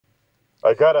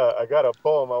I got a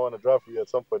poem I want to drop for you at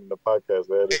some point in the podcast,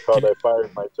 man. Eh, It's called "I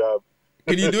Fired My Job."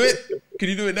 can you do it? Can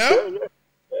you do it now? Yeah,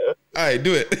 yeah. All right,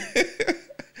 do it.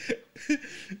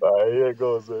 All right, here it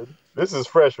goes, man. This is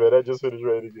fresh, man. I just finished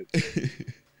writing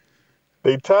it.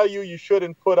 They tell you you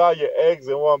shouldn't put all your eggs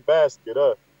in one basket,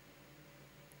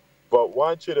 but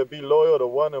want you to be loyal to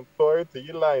one employer till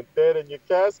you lying dead in your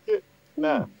casket?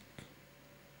 Nah.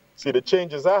 See, the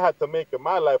changes I had to make in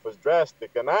my life was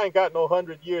drastic, and I ain't got no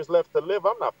 100 years left to live.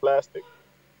 I'm not plastic.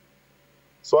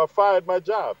 So I fired my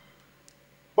job.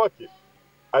 Fuck it.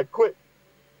 I quit.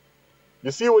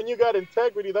 You see, when you got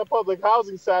integrity, that public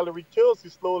housing salary kills you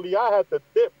slowly. I had to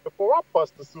dip before I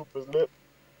bust the super's lip.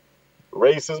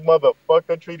 Racist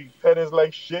motherfucker treating tenants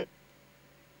like shit.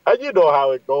 And you know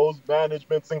how it goes.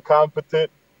 Management's incompetent.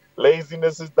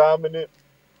 Laziness is dominant.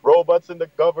 Robots in the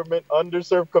government,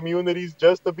 underserved communities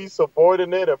just to be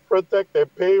subordinate and protect their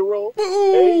payroll.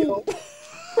 Hey, Ooh. yo.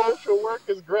 Social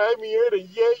workers grimier than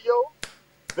yayo.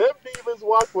 Them demons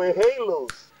walk with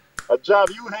halos. A job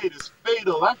you hate is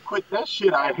fatal. I quit that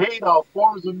shit. I hate all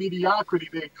forms of mediocrity.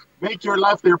 They make your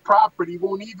life their property,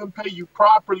 won't even pay you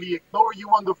properly, ignore you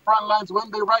on the front lines when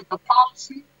they write the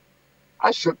policy.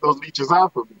 I shook those leeches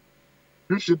off of me.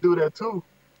 You should do that too.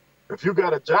 If you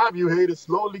got a job you hate, it's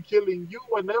slowly killing you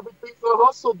and everything's a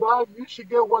hustle, dog. You should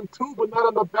get one too, but not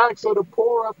on the backs of the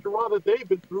poor after all that they've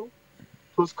been through.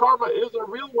 Because karma is a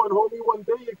real one, homie. One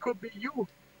day it could be you.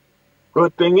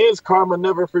 Good thing is, karma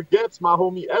never forgets. My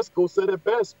homie Esco said it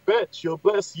best. Bet she'll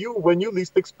bless you when you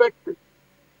least expect it.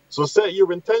 So set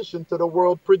your intention to the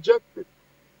world projected.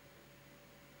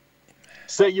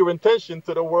 Set your intention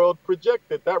to the world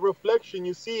projected. That reflection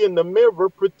you see in the mirror,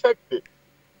 protect it.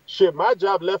 Shit, my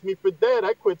job left me for dead.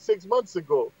 I quit 6 months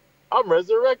ago. I'm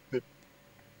resurrected.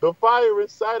 The fire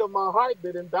inside of my heart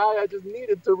didn't die. I just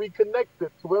needed to reconnect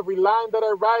it to every line that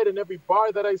I write and every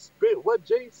bar that I spit. What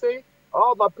Jay say?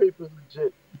 All my papers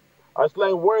legit. I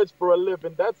slang words for a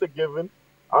living. That's a given.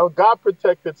 I'm God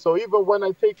protected, so even when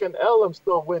I take an L, I'm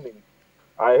still winning.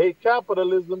 I hate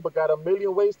capitalism, but got a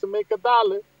million ways to make a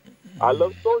dollar. I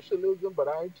love socialism, but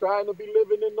I ain't trying to be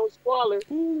living in no squalor.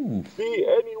 Ooh. See,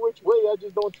 any which way, I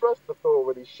just don't trust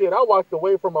authority. Shit, I walked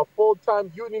away from a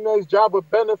full-time unionized job with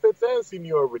benefits and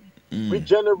seniority.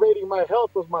 Regenerating my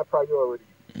health was my priority.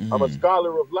 I'm a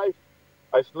scholar of life.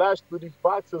 I slashed through these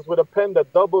boxes with a pen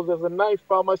that doubles as a knife.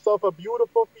 Found myself a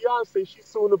beautiful fiance. She's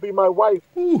soon to be my wife.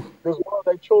 Ooh. This world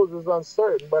I chose is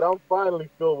uncertain, but I'm finally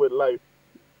filled with life.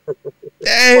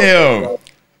 Damn.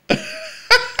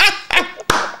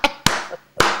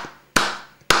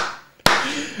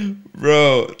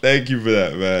 Bro, thank you for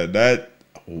that, man.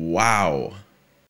 Wow.